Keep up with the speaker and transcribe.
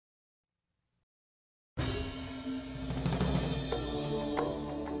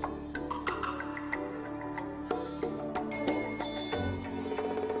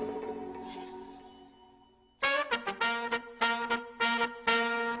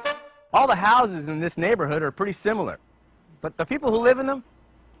All the houses in this neighborhood are pretty similar, but the people who live in them,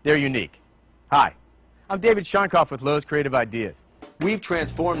 they're unique. Hi, I'm David Shonkoff with Lowe's Creative Ideas. We've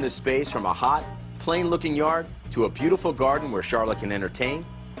transformed this space from a hot, plain-looking yard to a beautiful garden where Charlotte can entertain,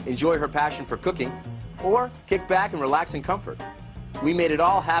 enjoy her passion for cooking, or kick back and relax in comfort. We made it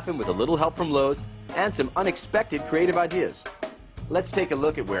all happen with a little help from Lowe's and some unexpected creative ideas. Let's take a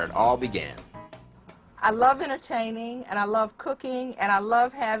look at where it all began. I love entertaining, and I love cooking, and I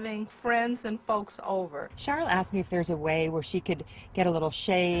love having friends and folks over. Charlotte asked me if there's a way where she could get a little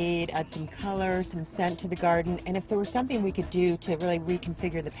shade, add some color, some scent to the garden, and if there was something we could do to really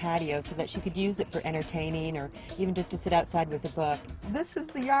reconfigure the patio so that she could use it for entertaining or even just to sit outside with a book. This is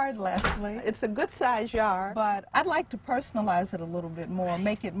the yard, Leslie. It's a good-sized yard, but I'd like to personalize it a little bit more,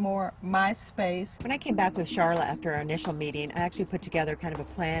 make it more my space. When I came back with Charlotte after our initial meeting, I actually put together kind of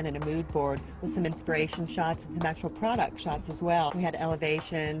a plan and a mood board with some inspiration shots and some actual product shots as well. We had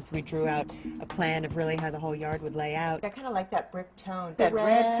elevations, we drew out a plan of really how the whole yard would lay out. I kind of like that brick tone. That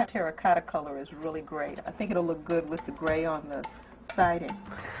red terracotta color is really great. I think it'll look good with the gray on the siding.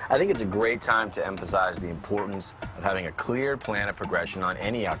 I think it's a great time to emphasize the importance of having a clear plan of progression on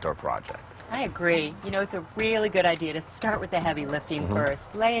any outdoor project. I agree. You know, it's a really good idea to start with the heavy lifting first.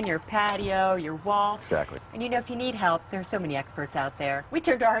 Lay in your patio, your wall. Exactly. And you know, if you need help, there's so many experts out there. We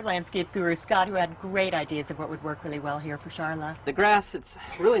turned to our landscape guru, Scott, who had great ideas of what would work really well here for Charlotte. The grass, it's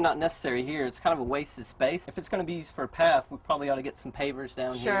really not necessary here. It's kind of a wasted space. If it's going to be used for a path, we probably ought to get some pavers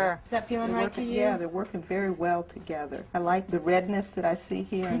down here. Sure. Is that feeling right to you? Yeah, they're working very well together. I like the redness that I see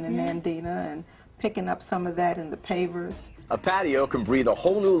here in the Nandina and picking up some of that in the pavers. A patio can breathe a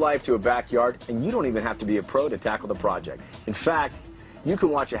whole new life to a backyard, and you don't even have to be a pro to tackle the project. In fact, you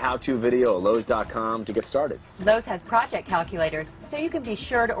can watch a how-to video at Lowe's.com to get started. Lowe's has project calculators, so you can be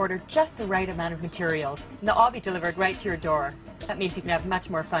sure to order just the right amount of materials, and they'll all be delivered right to your door. That means you can have much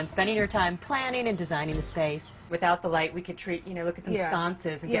more fun spending your time planning and designing the space. Without the light, we could treat, you know, look at some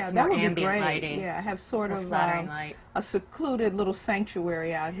sconces and get some more ambient lighting. Yeah, have sort of light. a secluded little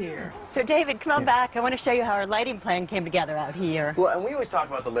sanctuary out here. So, David, come on back. I want to show you how our lighting plan came together out here. Well, and we always talk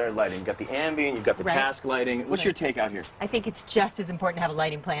about the layered lighting. You've got the ambient, you've got the task lighting. What's your take out here? I think it's just as important to have a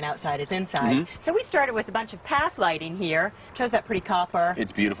lighting plan outside as inside. So we started with a bunch of path lighting here. Shows that pretty copper.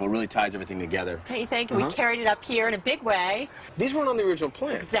 It's beautiful. It really ties everything together. Don't you think? And we carried it up here in a big way. These weren't on the original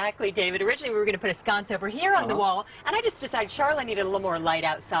plan. Exactly, David. Originally, we were going to put a sconce over here on the wall, and I just decided Charlotte needed a little more light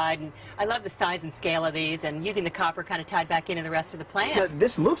outside, and I love the size and scale of these, and using the copper kind of tied back into the rest of the plan. Now,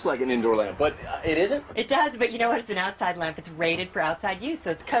 this looks like an indoor lamp, but it isn't? It does, but you know what? It's an outside lamp. It's rated for outside use,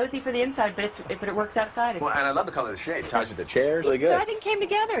 so it's cozy for the inside, but it works outside. Well, and I love the color of the shade. It ties with the chairs. Really good. So I think it came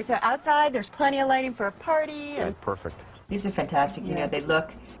together. So outside, there's plenty of lighting for a party. And perfect. These are fantastic. You know, they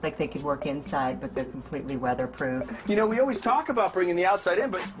look like they could work inside, but they're completely weatherproof. You know, we always talk about bringing the outside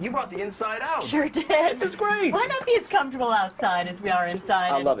in, but you brought the inside out. Sure did. This is great. Why not be as comfortable outside as we are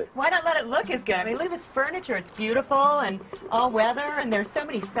inside? I love it. Why not let it look as good? I mean, look at this furniture. It's beautiful and all weather, and there's so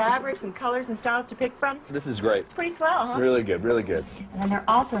many fabrics and colors and styles to pick from. This is great. It's pretty swell, huh? Really good, really good. And then there are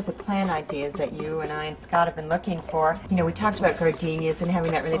all sorts of plant ideas that you and I and Scott have been looking for. You know, we talked about gardenias and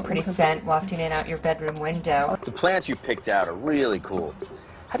having that really pretty scent wafting in out your bedroom window. The plants you picked out are really cool.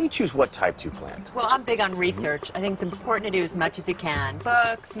 How do you choose what type to plant? Well, I'm big on research. I think it's important to do as much as you can.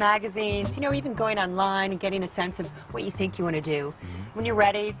 Books, magazines, you know, even going online and getting a sense of what you think you want to do. When you're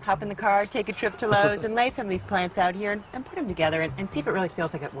ready, hop in the car, take a trip to Lowe's, and lay some of these plants out here and put them together and see if it really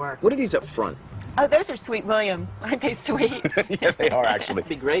feels like it works. What are these up front? Oh, those are Sweet William. Aren't they sweet? Yeah, they are, actually. It'd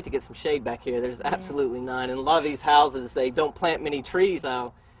be great to get some shade back here. There's absolutely none. And a lot of these houses, they don't plant many trees,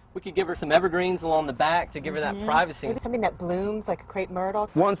 so we could give her some evergreens along the back to give her that privacy. Maybe something that blooms like a crepe myrtle.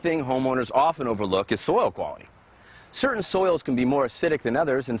 One thing homeowners often overlook is soil quality. Certain soils can be more acidic than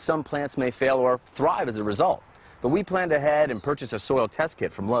others, and some plants may fail or thrive as a result. But we planned ahead and purchased a soil test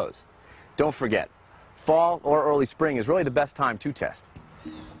kit from Lowe's. Don't forget, fall or early spring is really the best time to test.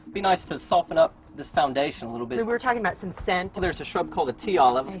 It'd be nice to soften up this foundation a little bit. We were talking about some scent. Well, there's a shrub called a tea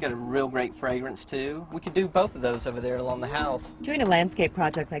olive. It's got a real great fragrance, too. We could do both of those over there along the house. Doing a landscape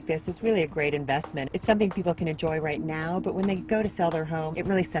project like this is really a great investment. It's something people can enjoy right now, but when they go to sell their home, it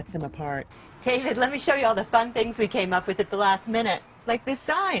really sets them apart. David, let me show you all the fun things we came up with at the last minute. Like this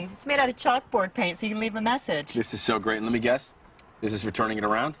sign. It's made out of chalkboard paint, so you can leave a message. This is so great. And let me guess, this is for turning it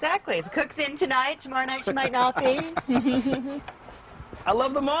around? Exactly. The cook's in tonight. Tomorrow night she might not be. I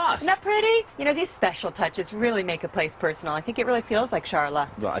love the moss. Isn't that pretty? You know, these special touches really make a place personal. I think it really feels like Charlotte.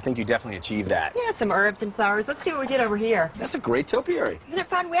 Well, I think you definitely achieved that. Yeah, some herbs and flowers. Let's see what we did over here. That's a great topiary. Isn't it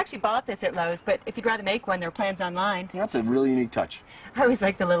fun? We actually bought this at Lowe's, but if you'd rather make one, there are plans online. That's a really unique touch. I always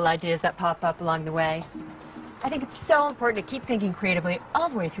like the little ideas that pop up along the way. I think it's so important to keep thinking creatively all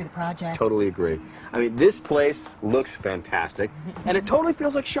the way through the project. Totally agree. I mean, this place looks fantastic, and it totally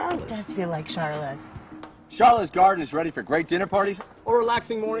feels like Charlotte's. It does feel like Charlotte. Charlotte's Garden is ready for great dinner parties or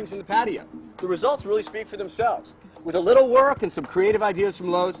relaxing mornings in the patio. The results really speak for themselves. With a little work and some creative ideas from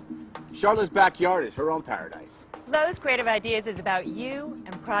Lowe's, Charlotte's backyard is her own paradise. Lowe's Creative Ideas is about you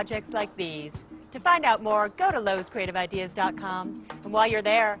and projects like these. To find out more, go to lowescreativeideas.com, and while you're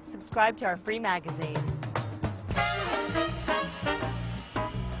there, subscribe to our free magazine.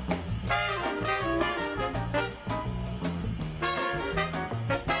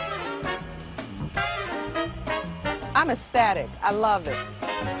 I'm ecstatic. I love it.